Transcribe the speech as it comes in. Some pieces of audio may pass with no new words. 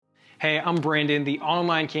Hey, I'm Brandon, the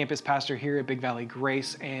online campus pastor here at Big Valley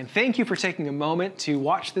Grace, and thank you for taking a moment to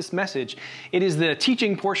watch this message. It is the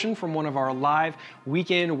teaching portion from one of our live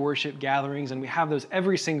weekend worship gatherings, and we have those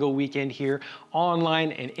every single weekend here,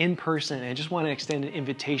 online and in person, and I just want to extend an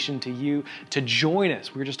invitation to you to join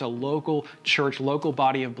us. We're just a local church, local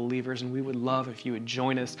body of believers, and we would love if you would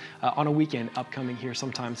join us on a weekend upcoming here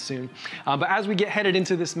sometime soon. But as we get headed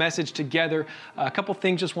into this message together, a couple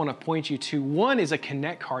things just want to point you to. One is a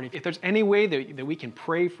Connect card. If there's any way that we can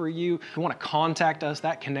pray for you, if you want to contact us,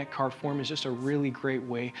 that Connect card form is just a really great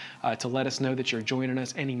way to let us know that you're joining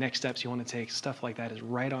us. Any next steps you want to take, stuff like that is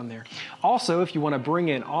right on there. Also, if you want to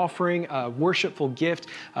bring an offering, a worshipful gift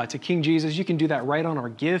to King Jesus, you can do that right on our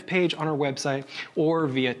Give page on our website or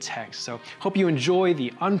via text. So hope you enjoy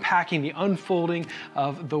the unpacking, the unfolding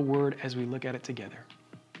of the Word as we look at it together.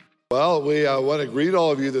 Well, we want to greet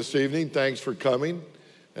all of you this evening. Thanks for coming.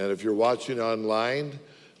 And if you're watching online,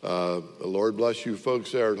 the Lord bless you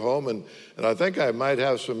folks there at home. And I think I might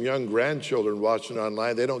have some young grandchildren watching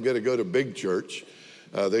online. They don't get to go to big church.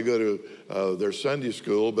 They go to their Sunday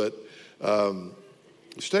school. But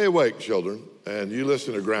stay awake, children, and you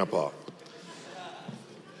listen to Grandpa.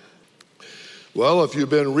 Well, if you've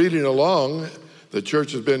been reading along, the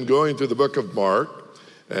church has been going through the book of Mark,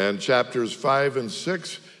 and chapters 5 and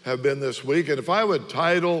 6 have been this week. And if I would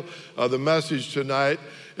title the message tonight,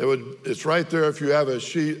 it's right there if you have a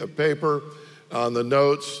sheet of paper on the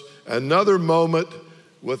notes, Another Moment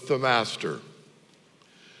with the Master.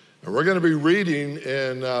 And we're going to be reading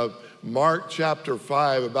in Mark chapter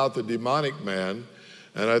 5 about the demonic man.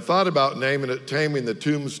 And I thought about naming it Taming the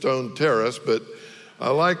Tombstone Terrace, but I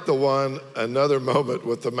like the one Another Moment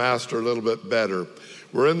with the Master a little bit better.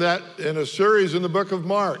 We're in a series in the book of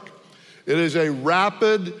Mark. It is a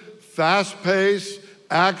rapid, fast-paced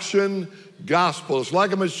action gospel. It's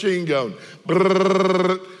like a machine gun.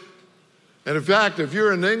 And in fact, if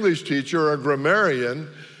you're an English teacher or a grammarian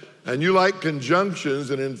and you like conjunctions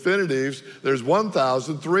and infinitives, there's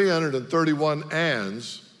 1,331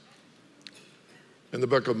 ands in the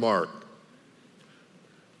book of Mark.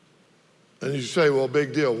 And you say, well,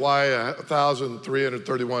 big deal. Why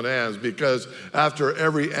 1,331 ands? Because after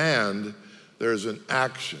every and, there's an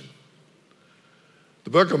action. The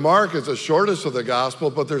book of Mark is the shortest of the gospel,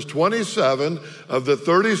 but there's 27 of the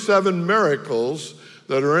 37 miracles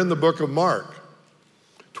that are in the book of Mark.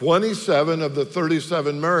 27 of the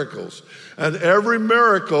 37 miracles. And every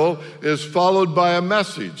miracle is followed by a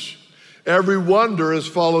message. Every wonder is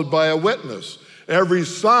followed by a witness. Every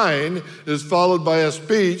sign is followed by a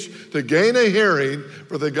speech to gain a hearing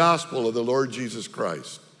for the gospel of the Lord Jesus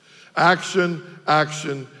Christ. Action,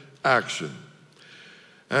 action, action.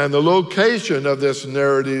 And the location of this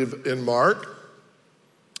narrative in Mark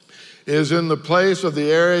is in the place of the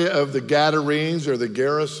area of the Gadarenes or the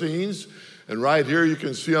Gerasenes. And right here you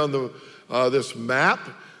can see on this map,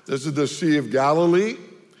 this is the Sea of Galilee.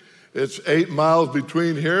 It's 8 miles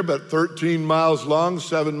between here, but 13 miles long,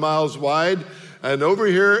 7 miles wide. And over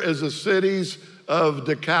here is the cities of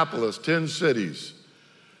Decapolis, 10 cities.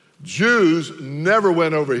 Jews never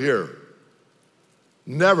went over here.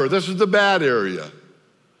 Never. This is the bad area.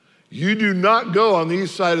 You do not go on the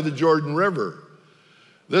east side of the Jordan River.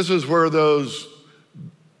 This is where there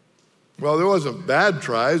wasn't bad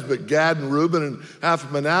tribes, but Gad and Reuben and half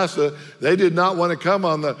of Manasseh, they did not want to come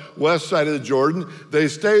on the west side of the Jordan. They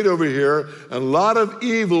stayed over here, and a lot of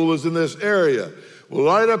evil was in this area. Well,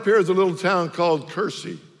 right up here is a little town called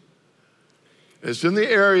Kursi. It's in the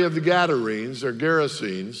area of the Gadarenes, or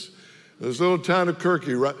Gerasenes. This little town of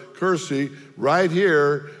Kursi, right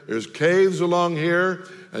here, there's caves along here,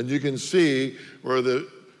 and you can see where the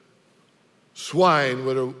swine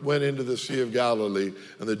went into the Sea of Galilee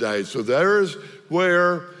and they died. So there's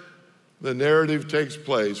where the narrative takes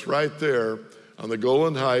place, right there on the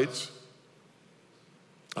Golan Heights,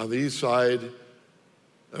 on the east side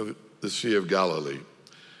of the Sea of Galilee.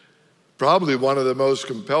 Probably one of the most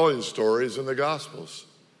compelling stories in the Gospels.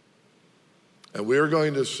 And we're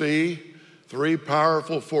going to see 3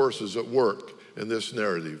 powerful forces at work in this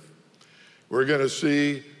narrative. We're going to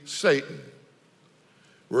see Satan.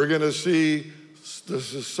 We're going to see the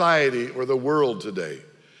society or the world today.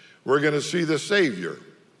 We're going to see the Savior.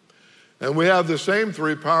 And we have the same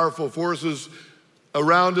 3 powerful forces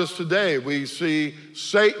around us today. We see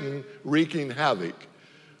Satan wreaking havoc.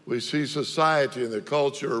 We see society and the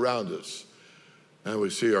culture around us. And we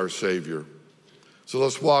see our Savior. So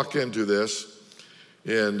let's walk into this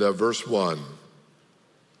in verse 1.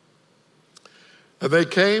 And they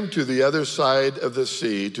came to the other side of the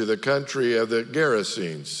sea, to the country of the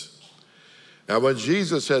Gerasenes. And when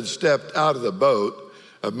Jesus had stepped out of the boat,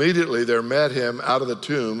 Immediately there met him out of the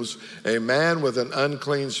tombs a man with an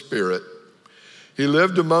unclean spirit. He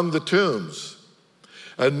lived among the tombs,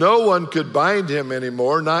 and no one could bind him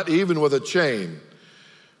anymore, not even with a chain.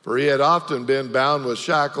 For he had often been bound with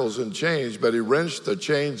shackles and chains, but he wrenched the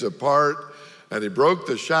chains apart, and he broke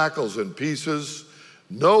the shackles in pieces.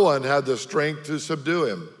 No one had the strength to subdue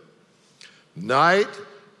him. Night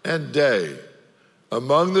and day,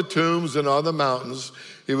 among the tombs and on the mountains,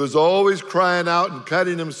 he was always crying out and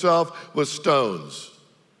cutting himself with stones.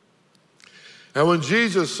 And when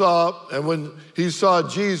he saw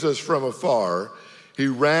Jesus from afar, he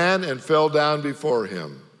ran and fell down before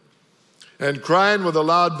him. And crying with a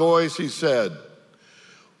loud voice, he said,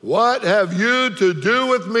 "What have you to do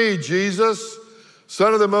with me, Jesus,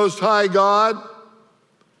 Son of the Most High God?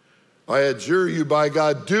 I adjure you by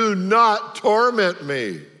God, do not torment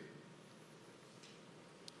me."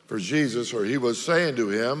 For Jesus, or he was saying to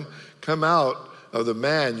him, "Come out of the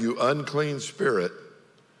man, you unclean spirit."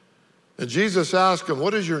 And Jesus asked him,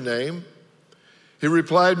 "What is your name?" He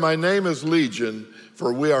replied, "My name is Legion,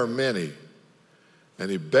 for we are many."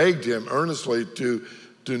 And he begged him earnestly to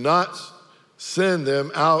do not send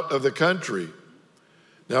them out of the country.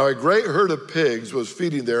 Now a great herd of pigs was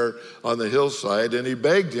feeding there on the hillside, and he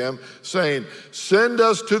begged him, saying, "Send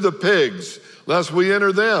us to the pigs, lest we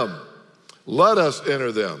enter them. Let us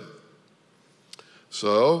enter them."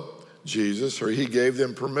 So Jesus, or he gave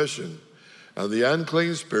them permission, and the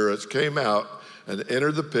unclean spirits came out and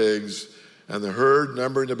entered the pigs, and the herd,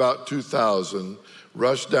 numbering about 2,000,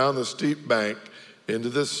 rushed down the steep bank into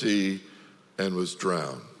the sea and was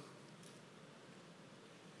drowned.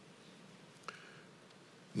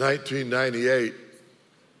 1998,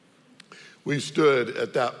 we stood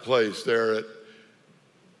at that place there at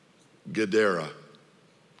Gadara.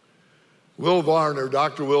 Will Varner,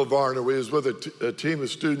 Dr. Will Varner, he was with a team of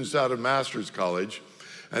students out of Masters College,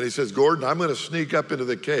 and he says, "Gordon, I'm going to sneak up into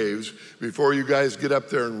the caves before you guys get up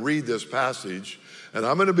there and read this passage, and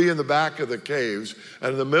I'm going to be in the back of the caves,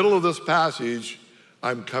 and in the middle of this passage,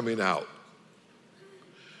 I'm coming out."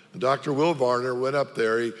 And Dr. Will Varner went up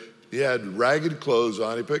there. He had ragged clothes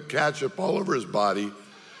on. He put ketchup all over his body,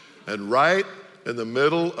 and right in the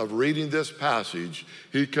middle of reading this passage,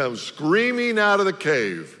 he comes screaming out of the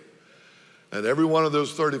cave. And every one of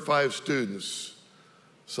those 35 students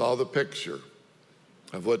saw the picture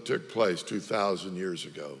of what took place 2,000 years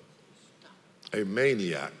ago. A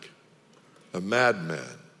maniac, a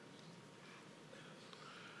madman.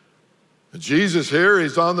 And Jesus here,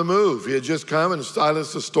 he's on the move. He had just come and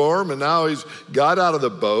silenced the storm, and now he's got out of the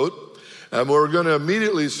boat. And we're going to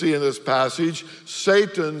immediately see in this passage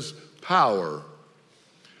Satan's power.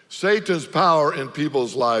 Satan's power in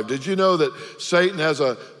people's lives. Did you know that Satan has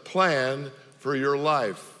a plan for your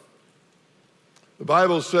life? The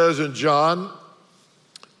Bible says in John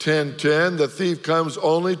 10:10, the thief comes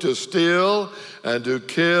only to steal and to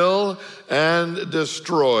kill and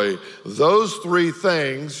destroy. Those three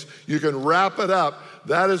things, you can wrap it up.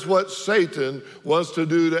 That is what Satan wants to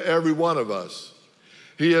do to every one of us.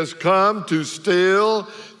 He has come to steal,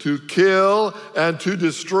 to kill, and to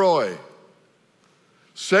destroy.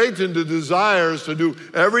 Satan desires to do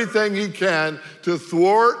everything he can to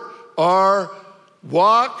thwart our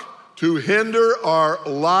walk, to hinder our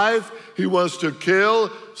life. He wants to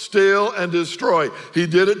kill, steal, and destroy. He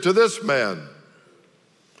did it to this man.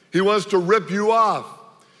 He wants to rip you off.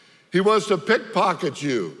 He wants to pickpocket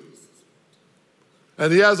you.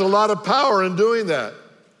 And he has a lot of power in doing that.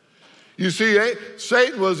 You see,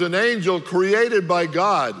 Satan was an angel created by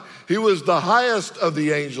God. He was the highest of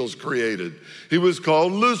the angels created. He was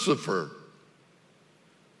called Lucifer.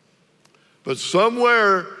 But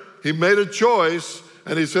somewhere he made a choice,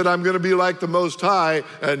 and he said, "I'm going to be like the Most High,"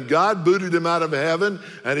 and God booted him out of heaven,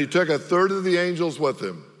 and he took a third of the angels with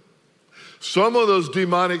him. Some of those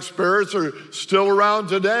demonic spirits are still around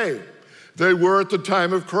today. They were at the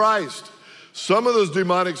time of Christ. Some of those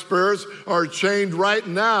demonic spirits are chained right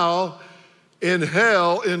now in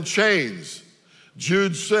hell in chains.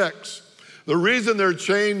 Jude 6. The reason they're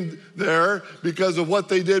chained there because of what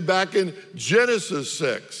they did back in Genesis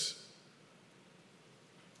 6.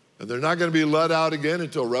 And they're not going to be let out again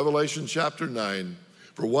until Revelation chapter 9.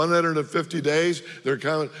 For 150 days, they're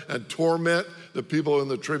coming and torment the people in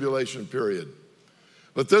the tribulation period.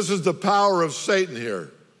 But this is the power of Satan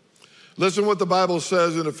here. Listen what the Bible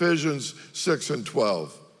says in Ephesians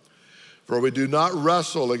 6:12. For we do not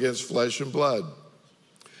wrestle against flesh and blood,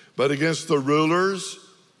 but against the rulers,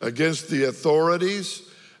 against the authorities,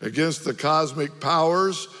 against the cosmic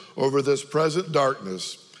powers over this present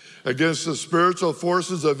darkness, against the spiritual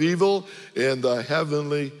forces of evil in the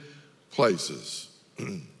heavenly places.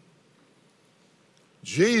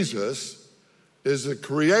 Jesus is the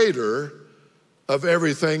creator of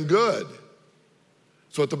everything good.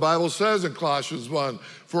 That's what the Bible says in Colossians 1.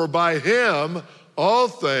 For by him all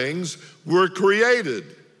things were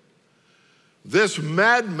created. This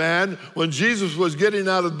madman, when Jesus was getting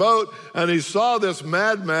out of the boat and he saw this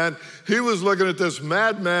madman, he was looking at this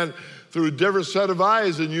madman through a different set of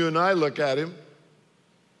eyes than you and I look at him.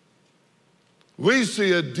 We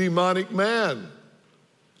see a demonic man.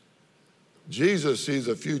 Jesus sees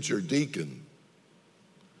a future deacon.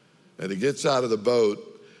 And he gets out of the boat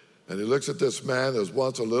and he looks at this man that was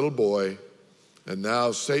once a little boy, and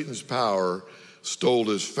now Satan's power stole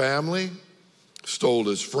his family, stole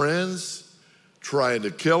his friends, trying to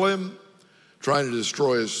kill him, trying to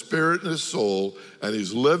destroy his spirit and his soul, and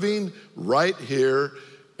he's living right here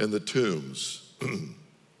in the tombs. When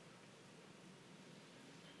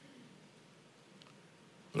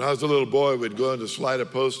I was a little boy, we'd go into Salida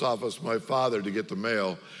Post Office with my father to get the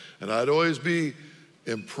mail, and I'd always be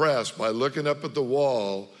impressed by looking up at the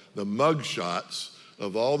wall, the mug shots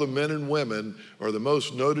of all the men and women or the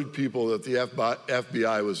most noted people that the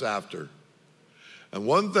FBI was after. And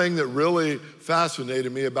one thing that really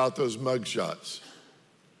fascinated me about those mug shots,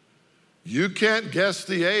 you can't guess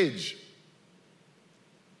the age.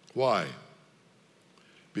 Why?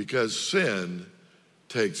 Because sin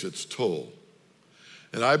takes its toll.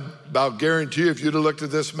 And I about guarantee you, if you'd have looked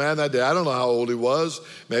at this man that day, I don't know how old he was,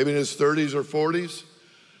 maybe in his 30s or 40s,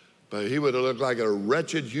 but he would have looked like a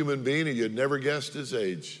wretched human being and you'd never guessed his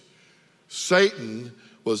age. Satan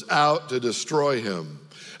was out to destroy him.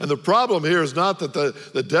 And the problem here is not that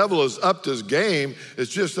the devil has upped his game,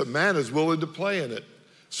 it's just that man is willing to play in it.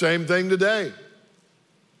 Same thing today.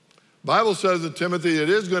 Bible says in Timothy, it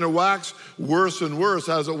is going to wax worse and worse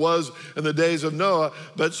as it was in the days of Noah,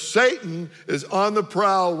 but Satan is on the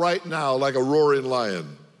prowl right now like a roaring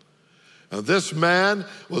lion. And this man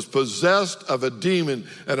was possessed of a demon,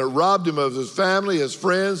 and it robbed him of his family, his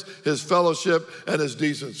friends, his fellowship, and his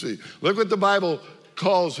decency. Look what the Bible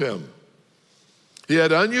calls him. He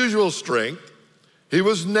had unusual strength. He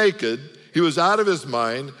was naked. He was out of his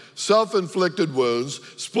mind, self-inflicted wounds,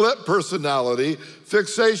 split personality,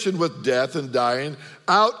 fixation with death and dying,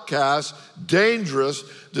 outcast, dangerous,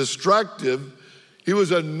 destructive. He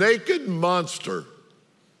was a naked monster,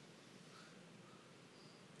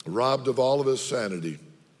 robbed of all of his sanity.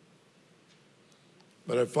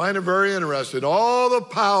 But I find it very interesting, all the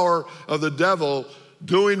power of the devil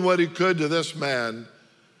doing what he could to this man,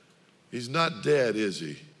 he's not dead, is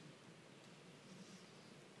he?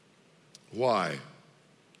 Why?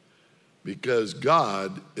 Because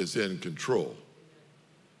God is in control.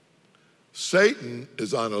 Satan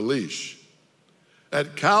is on a leash.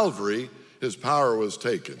 At Calvary, his power was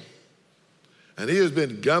taken. And he has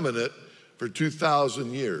been gumming it for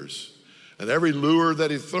 2,000 years. And every lure that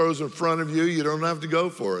he throws in front of you, you don't have to go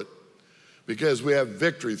for it because we have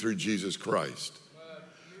victory through Jesus Christ.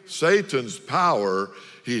 Satan's power,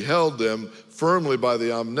 he held them firmly by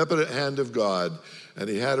the omnipotent hand of God, and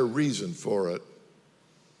he had a reason for it.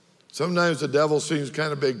 Sometimes the devil seems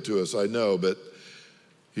kind of big to us, I know, but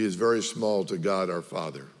he is very small to God our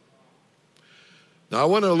Father. Now I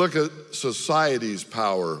want to look at society's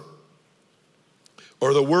power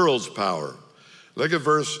or the world's power. Look at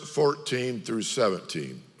verse 14 through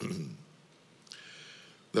 17.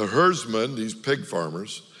 The herdsmen, these pig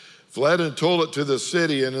farmers, fled and told it to the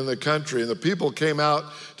city and in the country, and the people came out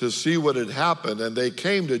to see what had happened, and they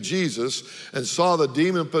came to Jesus and saw the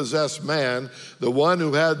demon-possessed man, the one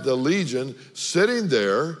who had the legion, sitting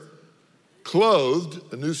there,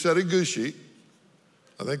 clothed, a new set of gushi,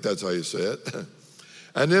 I think that's how you say it,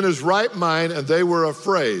 and in his right mind, and they were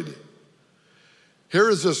afraid. Here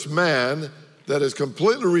is this man that is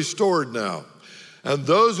completely restored now. And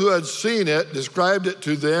those who had seen it described it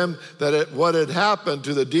to them what had happened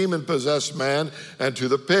to the demon-possessed man and to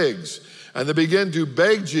the pigs. And they began to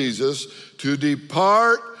beg Jesus to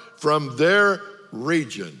depart from their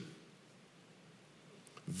region.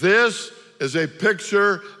 This is a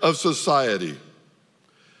picture of society.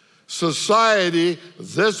 Society,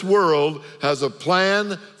 this world, has a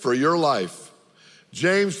plan for your life.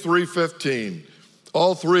 James 3:15.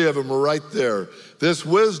 All three of them are right there. This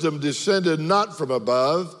wisdom descended not from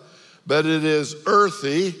above, but it is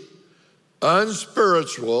earthy,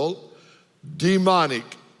 unspiritual, demonic.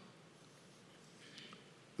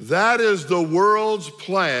 That is the world's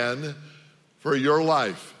plan for your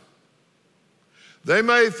life. They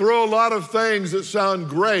may throw a lot of things that sound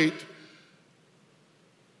great,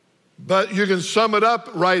 But you can sum it up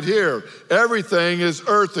right here. Everything is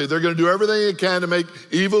earthly. They're going to do everything they can to make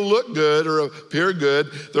evil look good or appear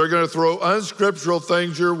good. They're going to throw unscriptural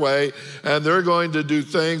things your way, and they're going to do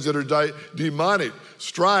things that are demonic,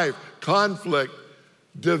 strife, conflict,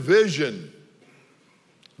 division.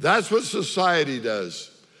 That's what society does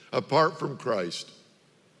apart from Christ.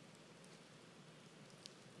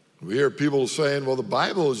 We hear people saying, well, the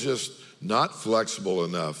Bible is just not flexible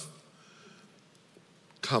enough.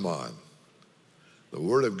 Come on. The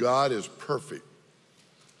Word of God is perfect.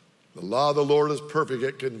 The law of the Lord is perfect.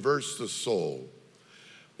 It converts the soul.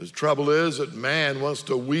 The trouble is that man wants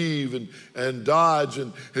to weave and dodge,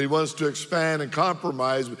 and he wants to expand and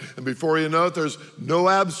compromise. And before you know it, there's no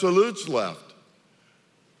absolutes left.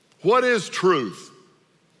 What is truth?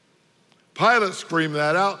 Pilate screamed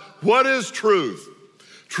that out. What is truth?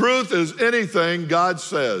 Truth is anything God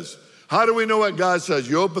says. How do we know what God says?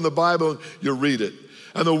 You open the Bible and you read it.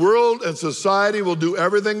 And the world and society will do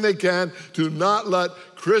everything they can to not let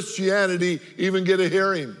Christianity even get a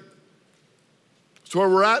hearing. That's where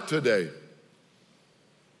we're at today.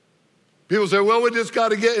 People say, well, we just got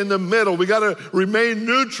to get in the middle. We got to remain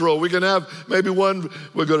neutral. We can have maybe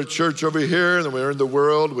we go to church over here, and then we're in the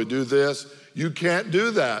world, we do this. You can't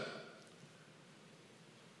do that.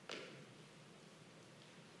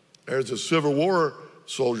 There's a Civil War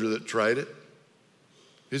soldier that tried it.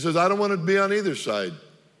 He says, I don't want to be on either side.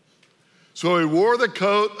 So he wore the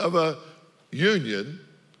coat of a Union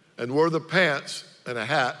and wore the pants and a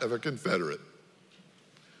hat of a Confederate.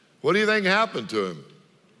 What do you think happened to him?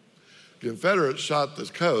 The Confederate shot his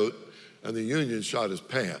coat and the Union shot his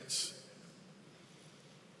pants.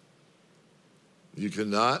 You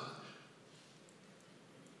cannot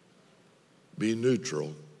be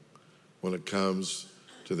neutral when it comes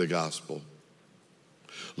to the gospel.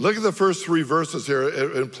 Look at the first 3 verses here.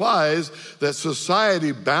 It implies that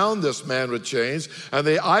society bound this man with chains and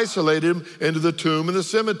they isolated him into the tomb and the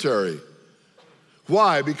cemetery.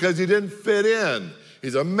 Why? Because he didn't fit in.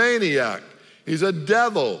 He's a maniac. He's a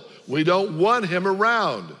devil. We don't want him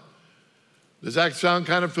around. Does that sound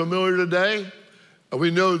kind of familiar today?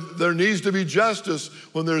 We know there needs to be justice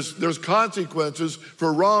when there's consequences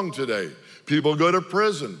for wrong today. People go to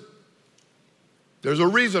prison. There's a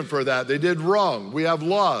reason for that. They did wrong. We have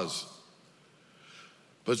laws.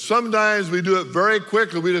 But sometimes we do it very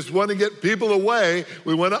quickly. We just want to get people away.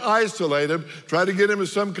 We want to isolate them, try to get them to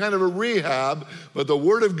some kind of a rehab. But the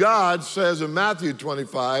Word of God says in Matthew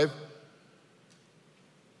 25,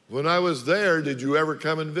 when I was there, did you ever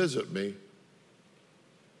come and visit me?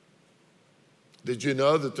 Did you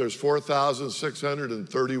know that there's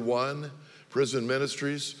 4,631 prison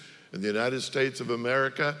ministries in the United States of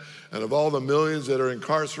America? And of all the millions that are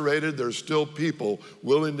incarcerated, there's still people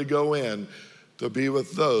willing to go in to be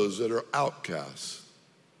with those that are outcasts.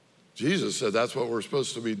 Jesus said that's what we're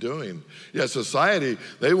supposed to be doing. Yeah, society,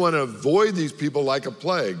 they want to avoid these people like a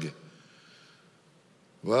plague.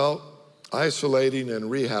 Well, isolating and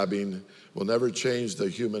rehabbing will never change the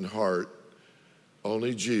human heart.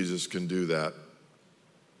 Only Jesus can do that.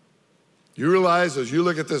 You realize as you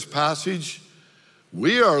look at this passage,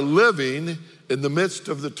 we are living in the midst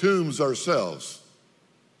of the tombs ourselves.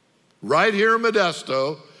 Right here in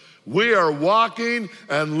Modesto, we are walking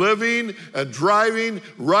and living and driving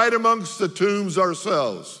right amongst the tombs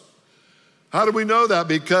ourselves. How do we know that?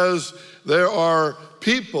 Because there are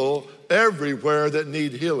people everywhere that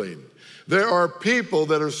need healing. There are people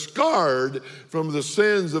that are scarred from the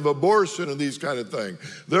sins of abortion and these kind of things.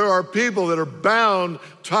 There are people that are bound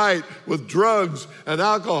tight with drugs and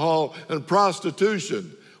alcohol and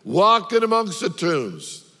prostitution, walking amongst the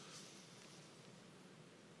tombs.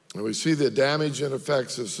 And we see the damage and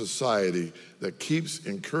effects of society that keeps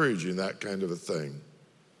encouraging that kind of a thing.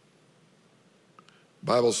 The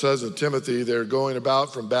Bible says in Timothy, they're going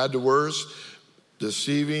about from bad to worse,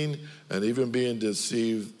 deceiving and even being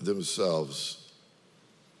deceived themselves.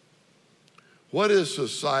 What is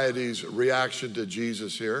society's reaction to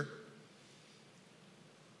Jesus here?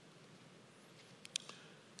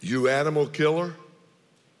 You animal killer?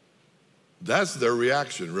 That's their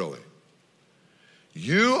reaction, really.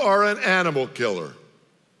 You are an animal killer.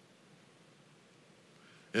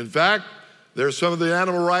 In fact, there's some of the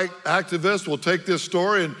animal rights activists will take this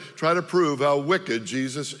story and try to prove how wicked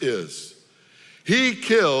Jesus is. He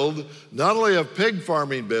killed not only a pig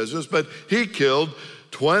farming business, but he killed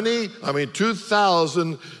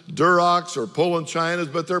 2,000 Durocs or Poland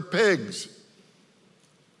Chinas, but they're pigs.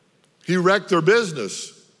 He wrecked their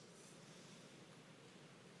business.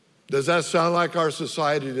 Does that sound like our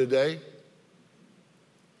society today?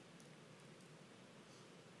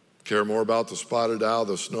 Care more about the spotted owl,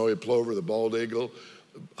 the snowy plover, the bald eagle,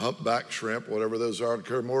 humpback shrimp, whatever those are,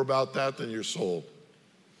 care more about that than your soul.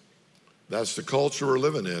 That's the culture we're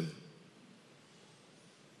living in.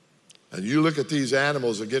 And you look at these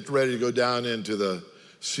animals that get ready to go down into the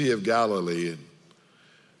Sea of Galilee, and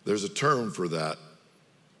there's a term for that.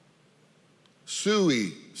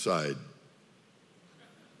 Suicide.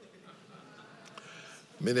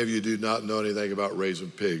 Many of you do not know anything about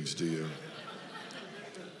raising pigs, do you?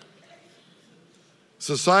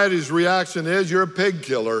 Society's reaction is, you're a pig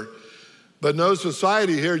killer. But no,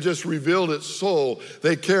 society here just revealed its soul.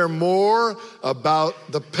 They care more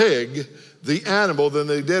about the pig, the animal, than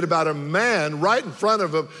they did about a man right in front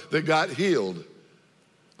of them that got healed.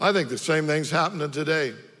 I think the same thing's happening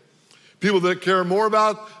today. People that care more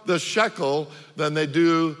about the shekel than they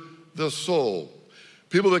do the soul.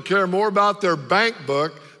 People that care more about their bank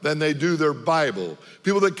book than they do their Bible.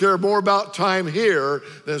 People that care more about time here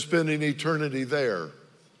than spending eternity there.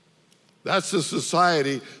 That's the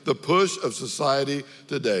society, the push of society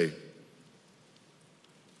today.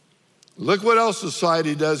 Look what else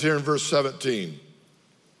society does here in verse 17.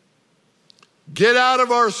 Get out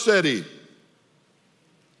of our city.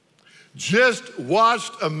 Just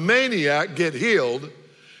watched a maniac get healed,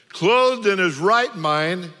 clothed in his right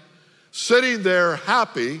mind, sitting there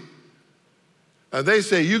happy, and they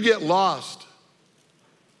say, you get lost.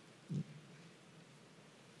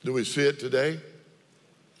 Do we see it today?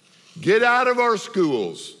 Get out of our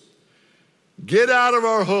schools. Get out of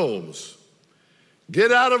our homes.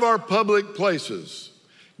 Get out of our public places.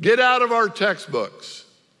 Get out of our textbooks.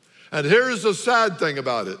 And here's the sad thing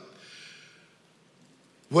about it.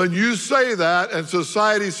 When you say that and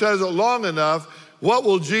society says it long enough, what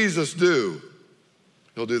will Jesus do?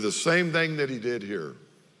 He'll do the same thing that he did here.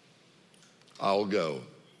 I'll go.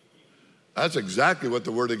 That's exactly what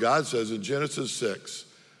the Word of God says in Genesis 6,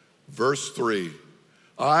 verse 3.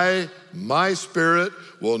 My spirit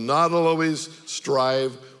will not always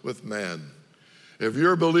strive with man. If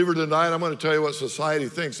you're a believer tonight, I'm going to tell you what society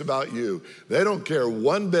thinks about you. They don't care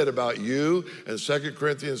one bit about you in 2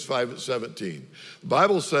 Corinthians 5:17. The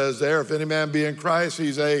Bible says there, if any man be in Christ,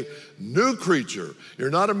 he's a new creature.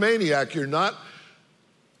 You're not a maniac. You're not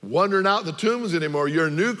wandering out in the tombs anymore. You're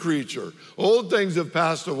a new creature. Old things have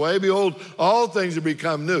passed away. Behold, all things have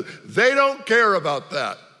become new. They don't care about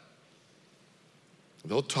that.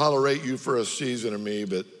 They'll tolerate you for a season or me,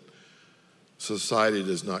 but society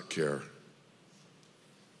does not care.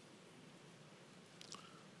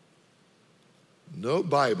 No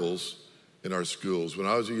Bibles in our schools. When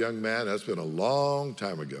I was a young man, that's been a long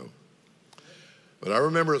time ago. But I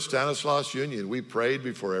remember at Stanislaus Union, we prayed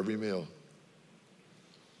before every meal.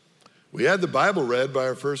 We had the Bible read by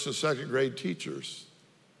our first and second grade teachers.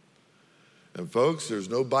 And folks, there's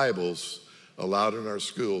no Bibles allowed in our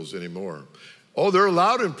schools anymore. Oh, they're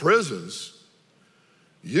allowed in prisons.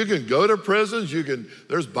 You can go to prisons.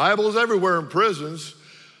 There's Bibles everywhere in prisons.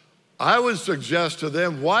 I would suggest to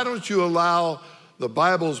them, why don't you allow the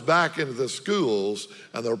Bibles back into the schools,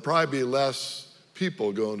 and there'll probably be less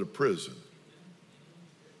people going to prison.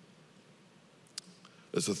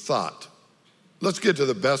 It's a thought. Let's get to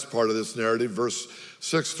the best part of this narrative, verse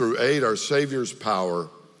 6 through 8, our Savior's power.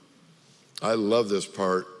 I love this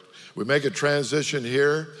part. We make a transition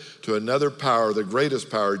here to another power, the greatest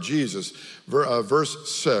power, Jesus. Verse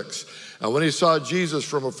 6. And when he saw Jesus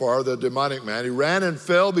from afar, the demonic man, he ran and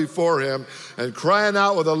fell before him, and crying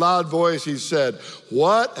out with a loud voice, he said,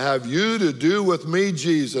 "What have you to do with me,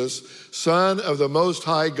 Jesus, Son of the Most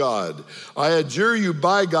High God? I adjure you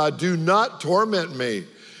by God, do not torment me."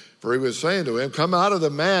 For he was saying to him, "Come out of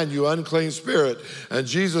the man, you unclean spirit." And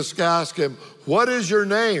Jesus asked him, "What is your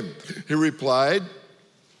name?" He replied,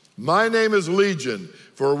 "My name is Legion,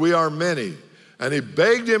 for we are many." And he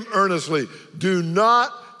begged him earnestly, "Do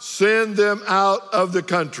not send them out of the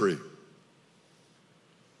country."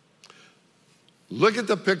 Look at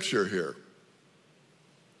the picture here.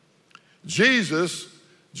 Jesus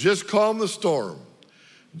just calmed the storm.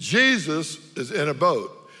 Jesus is in a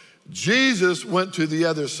boat. Jesus went to the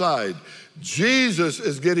other side. Jesus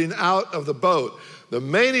is getting out of the boat. The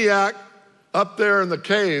maniac up there in the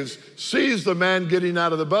caves sees the man getting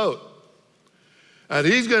out of the boat. And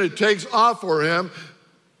he's going to take off for him,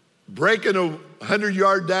 breaking a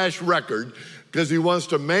 100-yard dash record because he wants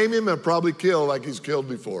to maim him and probably kill like he's killed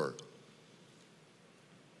before.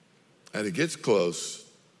 And he gets close,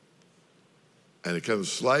 and he comes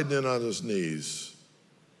sliding in on his knees,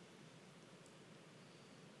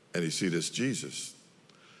 and he sees this Jesus.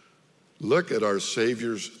 Look at our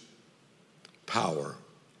Savior's power.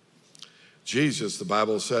 Jesus, the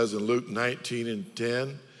Bible says in Luke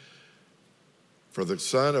 19:10, "For the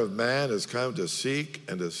Son of Man has come to seek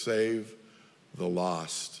and to save the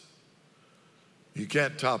lost. You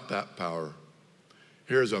can't top that power.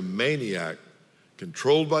 Here's a maniac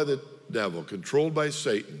controlled by the devil, controlled by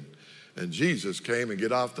Satan, and Jesus came and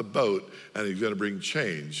get off the boat, and he's going to bring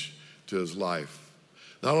change to his life.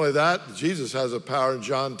 Not only that, Jesus has a power in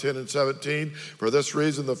John 10 and 17. For this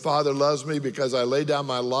reason the Father loves me, because I lay down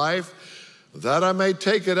my life that I may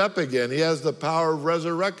take it up again. He has the power of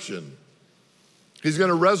resurrection. He's going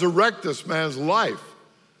to resurrect this man's life.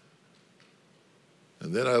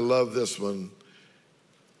 And then I love this one.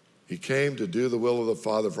 He came to do the will of the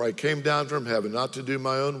Father. For I came down from heaven not to do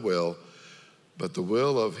my own will, but the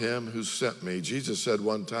will of him who sent me. Jesus said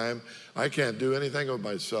one time, I can't do anything of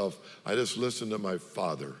myself. I just listen to my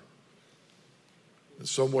Father. And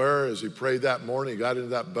somewhere as he prayed that morning, he got into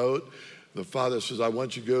that boat, the Father says, I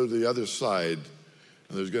want you to go to the other side.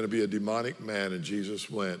 And there's going to be a demonic man. And Jesus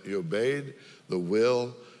went. He obeyed the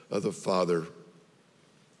will of the Father.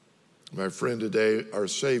 My friend, today, our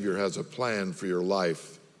Savior has a plan for your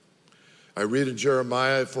life. I read in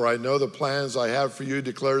Jeremiah, for I know the plans I have for you,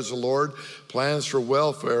 declares the Lord, plans for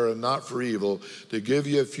welfare and not for evil, to give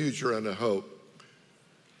you a future and a hope.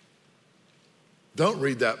 Don't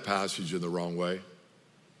read that passage in the wrong way.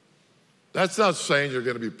 That's not saying you're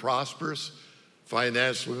going to be prosperous,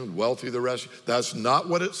 financially, and wealthy the rest. That's not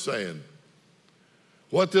what it's saying.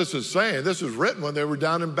 What this is saying, this was written when they were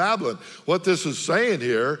down in Babylon. What this is saying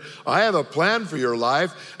here, I have a plan for your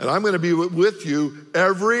life, and I'm going to be with you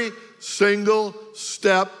every single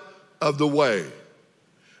step of the way.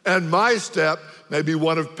 And my step may be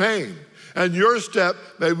one of pain. And your step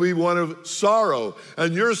may be one of sorrow.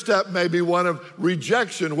 And your step may be one of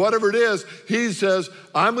rejection. Whatever it is, he says,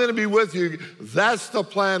 I'm going to be with you. That's the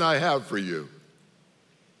plan I have for you.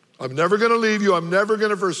 I'm never going to leave you. I'm never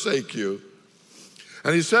going to forsake you.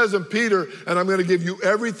 And he says in Peter, and I'm going to give you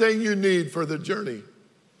everything you need for the journey.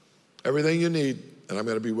 Everything you need, and I'm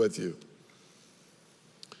going to be with you.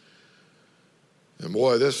 And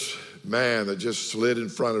boy, this man that just slid in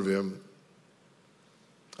front of him,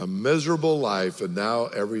 a miserable life, and now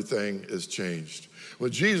everything is changed.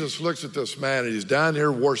 When Jesus looks at this man, and he's down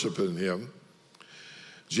here worshiping him,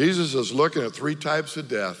 Jesus is looking at three types of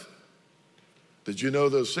death. Did you know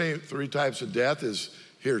those same three types of death is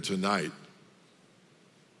here tonight?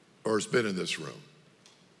 Or it's been in this room.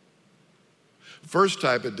 First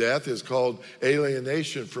type of death is called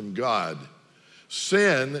alienation from God.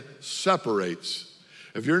 Sin separates.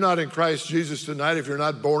 If you're not in Christ Jesus tonight, if you're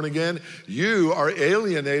not born again, you are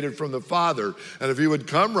alienated from the Father. And if he would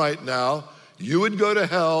come right now, you would go to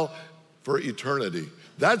hell for eternity.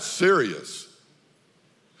 That's serious.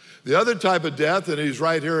 The other type of death, and he's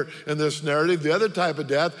right here in this narrative, the other type of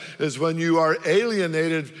death is when you are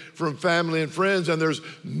alienated from family and friends and there's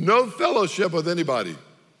no fellowship with anybody.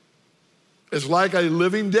 It's like a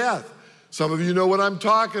living death. Some of you know what I'm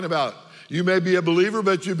talking about. You may be a believer,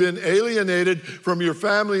 but you've been alienated from your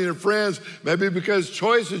family and your friends, maybe because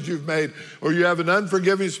choices you've made, or you have an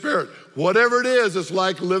unforgiving spirit. Whatever it is, it's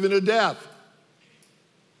like living a death.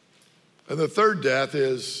 And the third death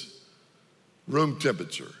is room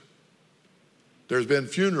temperature. There's been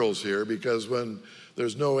funerals here because when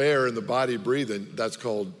there's no air in the body breathing, that's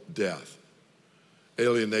called death,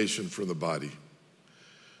 alienation from the body.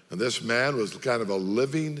 And this man was kind of a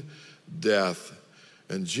living death,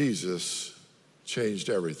 and Jesus changed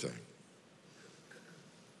everything.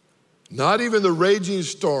 Not even the raging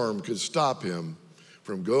storm could stop him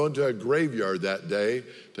from going to a graveyard that day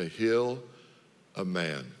to heal a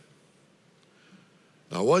man.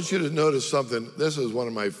 Now, I want you to notice something. This is one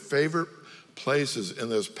of my favorite places in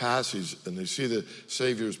this passage, and you see the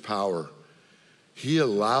Savior's power. He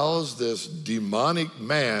allows this demonic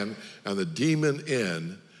man and the demon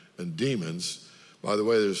in, and demons, by the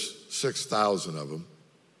way, there's 6,000 of them.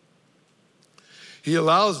 He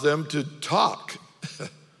allows them to talk.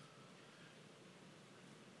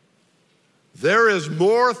 There is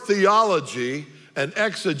more theology and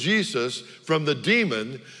exegesis from the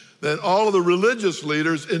demon than all of the religious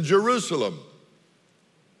leaders in Jerusalem.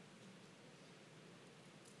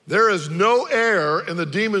 There is no error in the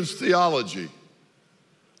demon's theology.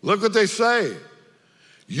 Look what they say.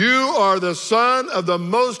 You are the Son of the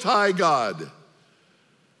Most High God.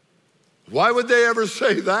 Why would they ever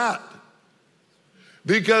say that?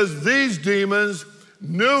 Because these demons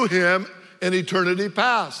knew him in eternity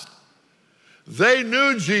past. They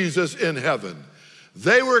knew Jesus in heaven.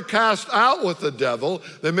 They were cast out with the devil.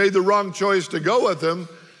 They made the wrong choice to go with him.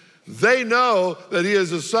 They know that he is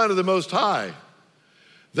the Son of the Most High.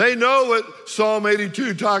 They know what Psalm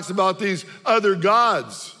 82 talks about, these other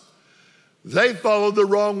gods. They followed the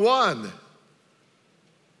wrong one.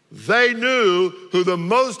 They knew who the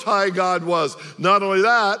Most High God was. Not only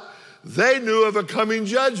that, they knew of a coming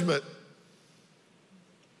judgment.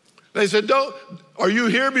 They said, are you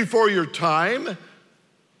here before your time?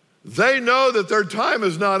 They know that their time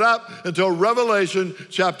is not up until Revelation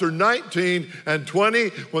chapter 19 and 20,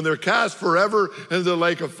 when they're cast forever into the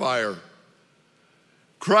lake of fire.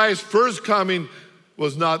 Christ's first coming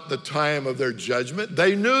was not the time of their judgment.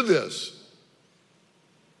 They knew this.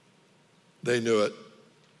 They knew it.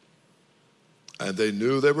 And they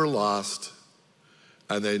knew they were lost.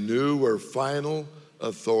 And they knew where final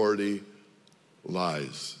authority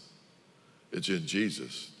lies. It's in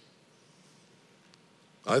Jesus.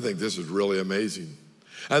 I think this is really amazing.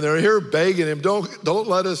 And they're here begging him, don't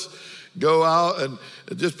let us go out and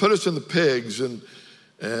just put us in the pigs. And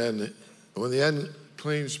when the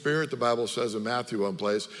unclean spirit, the Bible says in Matthew one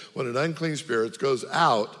place, when an unclean spirit goes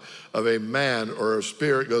out of a man, or a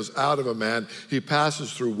spirit goes out of a man, he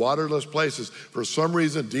passes through waterless places. For some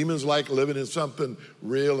reason, demons like living in something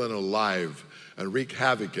real and alive and wreak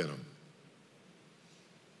havoc in them.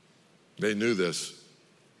 They knew this.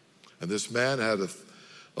 And this man had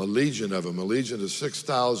a legion of them, a legion of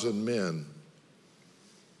 6,000 men.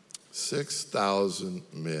 6,000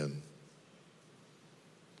 men.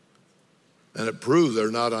 And it proves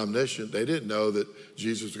they're not omniscient. They didn't know that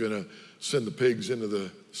Jesus was going to send the pigs into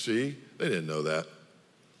the sea. They didn't know that.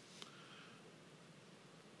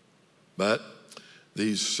 But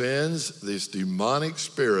these sins, these demonic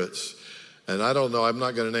spirits, and I don't know, I'm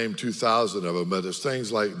not going to name 2,000 of them, but it's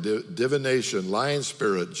things like divination, lying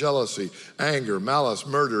spirit, jealousy, anger, malice,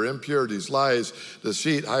 murder, impurities, lies,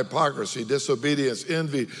 deceit, hypocrisy, disobedience,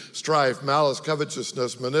 envy, strife, malice,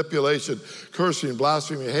 covetousness, manipulation, cursing,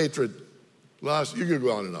 blasphemy, hatred. You could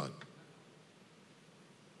go on and on.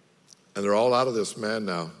 And they're all out of this man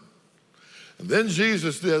now. And then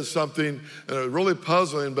Jesus did something, and it was really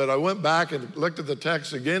puzzling, but I went back and looked at the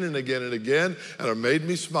text again and again and again, and it made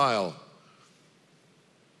me smile.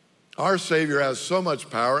 Our Savior has so much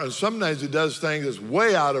power, and sometimes he does things that's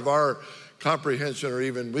way out of our comprehension, or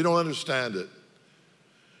even we don't understand it.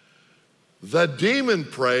 The demon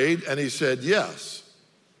prayed, and he said yes.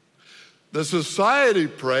 The society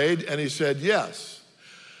prayed, and he said yes.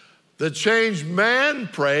 The changed man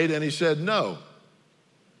prayed, and he said no.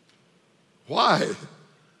 Why?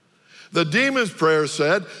 The demon's prayer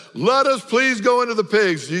said, let us please go into the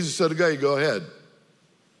pigs. Jesus said, okay, go ahead.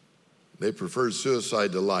 They preferred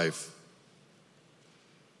suicide to life.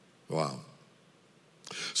 Wow.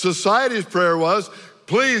 Society's prayer was,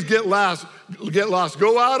 please get lost,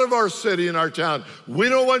 go out of our city and our town. We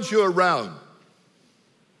don't want you around.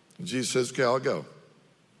 And Jesus says, okay, I'll go.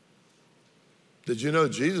 Did you know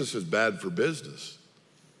Jesus is bad for business?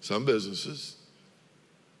 Some businesses.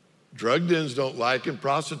 Drug dens don't like him.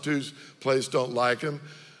 Prostitutes' place don't like him.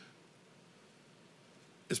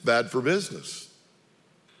 It's bad for business.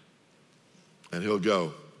 And he'll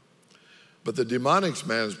go. But the demonic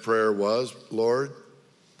man's prayer was, Lord,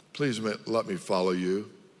 please let me follow you.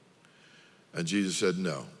 And Jesus said,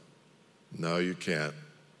 no. No, you can't.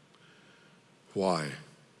 Why?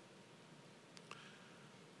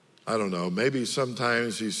 I don't know. Maybe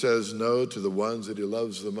sometimes he says no to the ones that he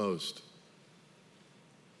loves the most.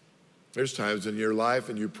 There's times in your life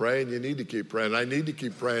and you pray and you need to keep praying. I need to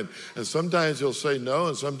keep praying. And sometimes he'll say no,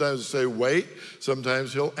 and sometimes he'll say wait.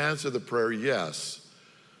 Sometimes he'll answer the prayer yes.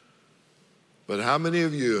 But how many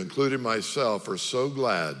of you, including myself, are so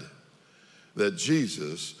glad that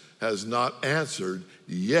Jesus has not answered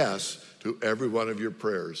yes to every one of your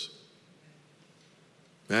prayers?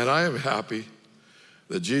 Man, I am happy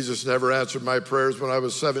that Jesus never answered my prayers when I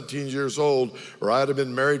was 17 years old, or I'd have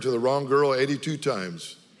been married to the wrong girl 82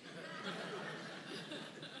 times.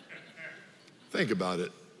 Think about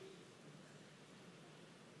it.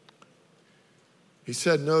 He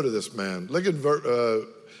said no to this man. Look at verse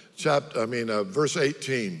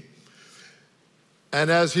 18. And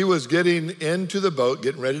as he was getting into the boat,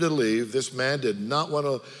 getting ready to leave, this man did not want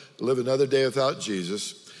to live another day without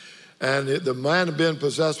Jesus. And the man had been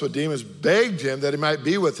possessed with demons, begged him that he might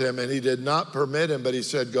be with him, and he did not permit him, but he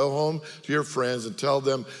said, go home to your friends and tell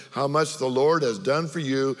them how much the Lord has done for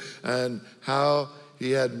you and how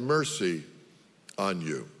he had mercy on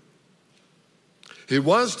you. He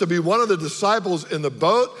wants to be one of the disciples in the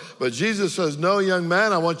boat, but Jesus says, no, young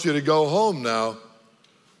man, I want you to go home now.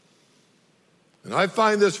 And I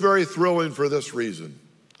find this very thrilling for this reason.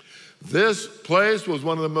 This place was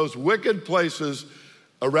one of the most wicked places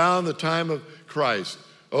around the time of Christ.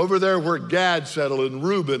 Over there where Gad settled and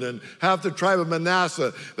Reuben and half the tribe of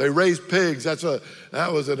Manasseh, they raised pigs.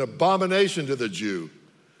 That was an abomination to the Jew.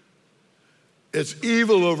 It's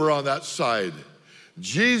evil over on that side.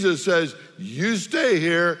 Jesus says, you stay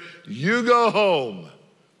here, you go home.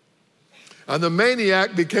 And the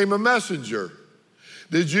maniac became a messenger.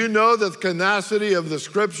 Did you know that the canacity of the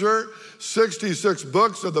scripture, 66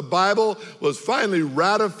 books of the Bible, was finally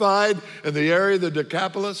ratified in the area of the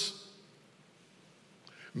Decapolis?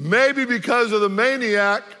 Maybe because of the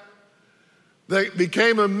maniac that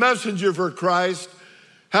became a messenger for Christ,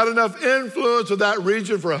 had enough influence of that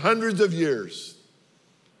region for hundreds of years.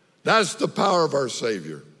 That's the power of our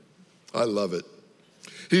Savior. I love it.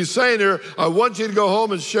 He's saying here, I want you to go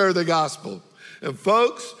home and share the gospel. And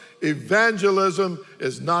folks, evangelism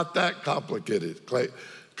is not that complicated.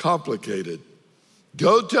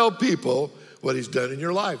 Go tell people what he's done in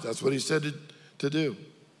your life. That's what he said to do.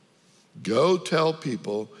 Go tell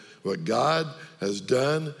people what God has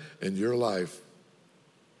done in your life.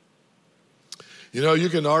 You know, you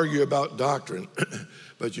can argue about doctrine,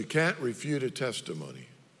 but you can't refute a testimony.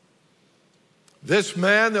 This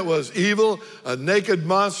man that was evil, a naked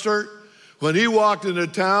monster, when he walked into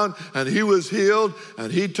town and he was healed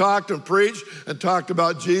and he talked and preached and talked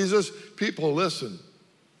about Jesus, people listened.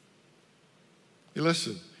 You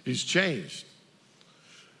listen, he's changed.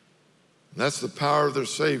 And that's the power of their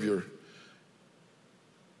Savior.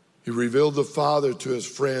 He revealed the Father to his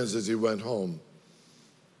friends as he went home.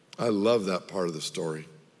 I love that part of the story.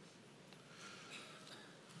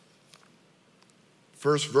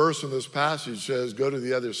 First verse in this passage says, go to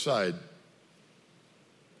the other side.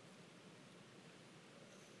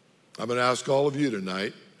 I'm going to ask all of you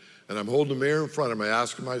tonight, and I'm holding a mirror in front of me,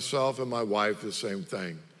 asking myself and my wife the same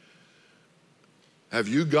thing. Have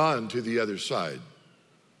you gone to the other side?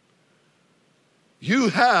 You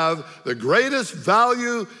have the greatest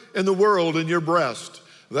value in the world in your breast,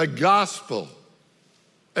 the gospel,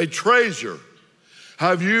 a treasure.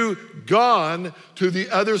 Have you gone to the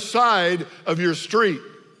other side of your street?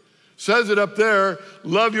 Says it up there,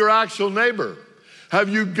 love your actual neighbor. Have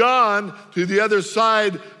you gone to the other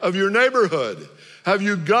side of your neighborhood? Have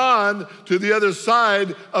you gone to the other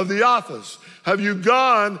side of the office? Have you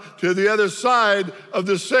gone to the other side of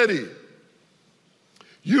the city?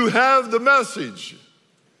 You have the message.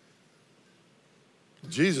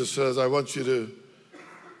 Jesus says, I want you to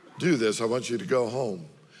do this. I want you to go home.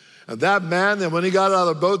 And that man, then when he got out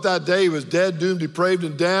of the boat that day, he was dead, doomed, depraved,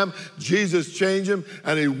 and damned. Jesus changed him,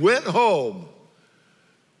 and he went home.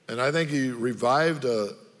 And I think he revived a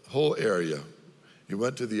whole area. He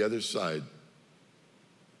went to the other side.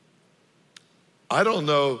 I don't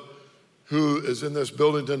know who is in this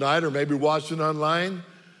building tonight or maybe watching online,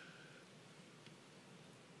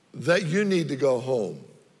 that you need to go home.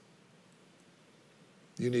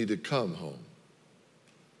 You need to come home.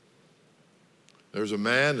 There's a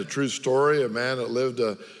man, a true story, a man that lived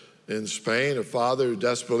in Spain, a father who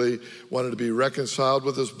desperately wanted to be reconciled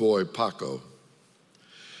with his boy, Paco.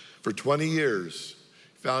 For 20 years,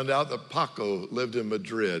 he found out that Paco lived in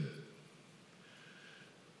Madrid.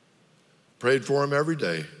 Prayed for him every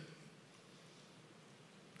day.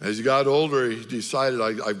 As he got older, he decided,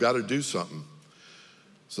 I've got to do something.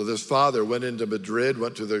 So this father went into Madrid,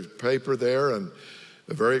 went to the paper there, and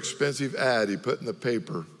a very expensive ad he put in the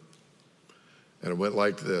paper. And it went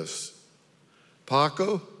like this.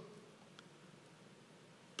 Paco,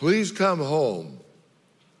 please come home.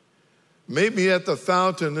 Meet me at the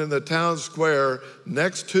fountain in the town square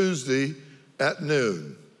next Tuesday at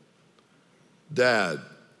noon. Dad,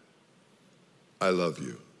 I love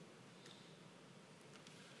you.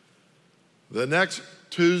 The next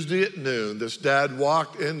Tuesday at noon, this dad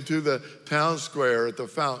walked into the town square at the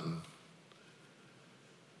fountain,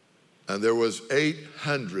 and there was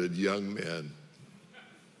 800 young men.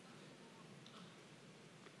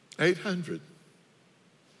 800.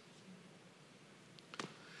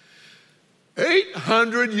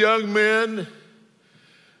 800 young men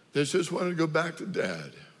that just wanted to go back to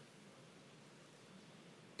Dad.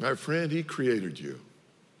 My friend, he created you.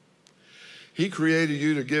 He created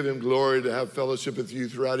you to give him glory, to have fellowship with you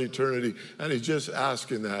throughout eternity. And he's just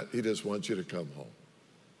asking that. He just wants you to come home.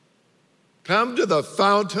 Come to the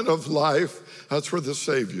fountain of life. That's where the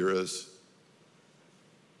Savior is.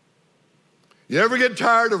 You ever get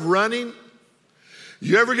tired of running?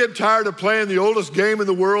 You ever get tired of playing the oldest game in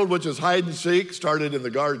the world, which is hide and seek, started in the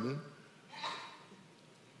garden?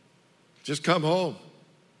 Just come home.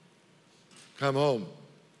 Come home.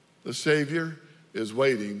 The Savior is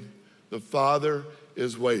waiting. The Father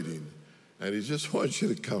is waiting. And he just wants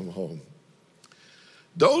you to come home.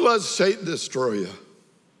 Don't let Satan destroy you.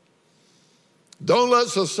 Don't let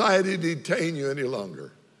society detain you any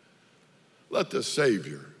longer. Let the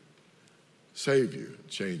Savior save you,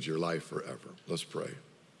 change your life forever. Let's pray.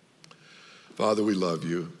 Father, we love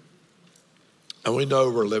you. And we know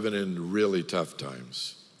we're living in really tough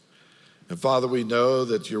times. And Father, we know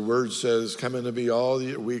that your word says, come unto me all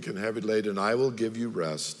that are weak and heavy laden, and I will give you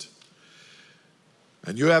rest.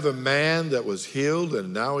 And you have a man that was healed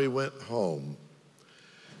and now he went home.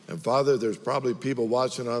 And Father, there's probably people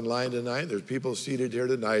watching online tonight. There's people seated here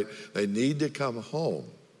tonight. They need to come home.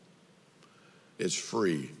 It's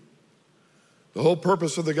free. The whole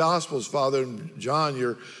purpose of the Gospels, Father, and John,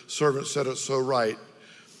 your servant, said it so right.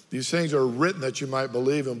 These things are written that you might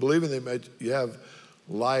believe, and believing that you have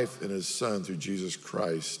life in his Son through Jesus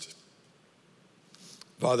Christ.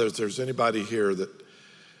 Father, if there's anybody here that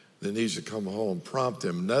needs to come home, prompt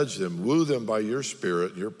them, nudge them, woo them by your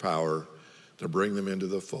Spirit, your power, to bring them into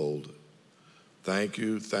the fold. Thank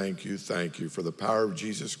you, thank you, thank you for the power of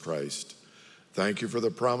Jesus Christ. Thank you for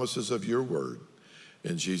the promises of your word.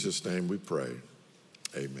 In Jesus' name we pray.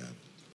 Amen.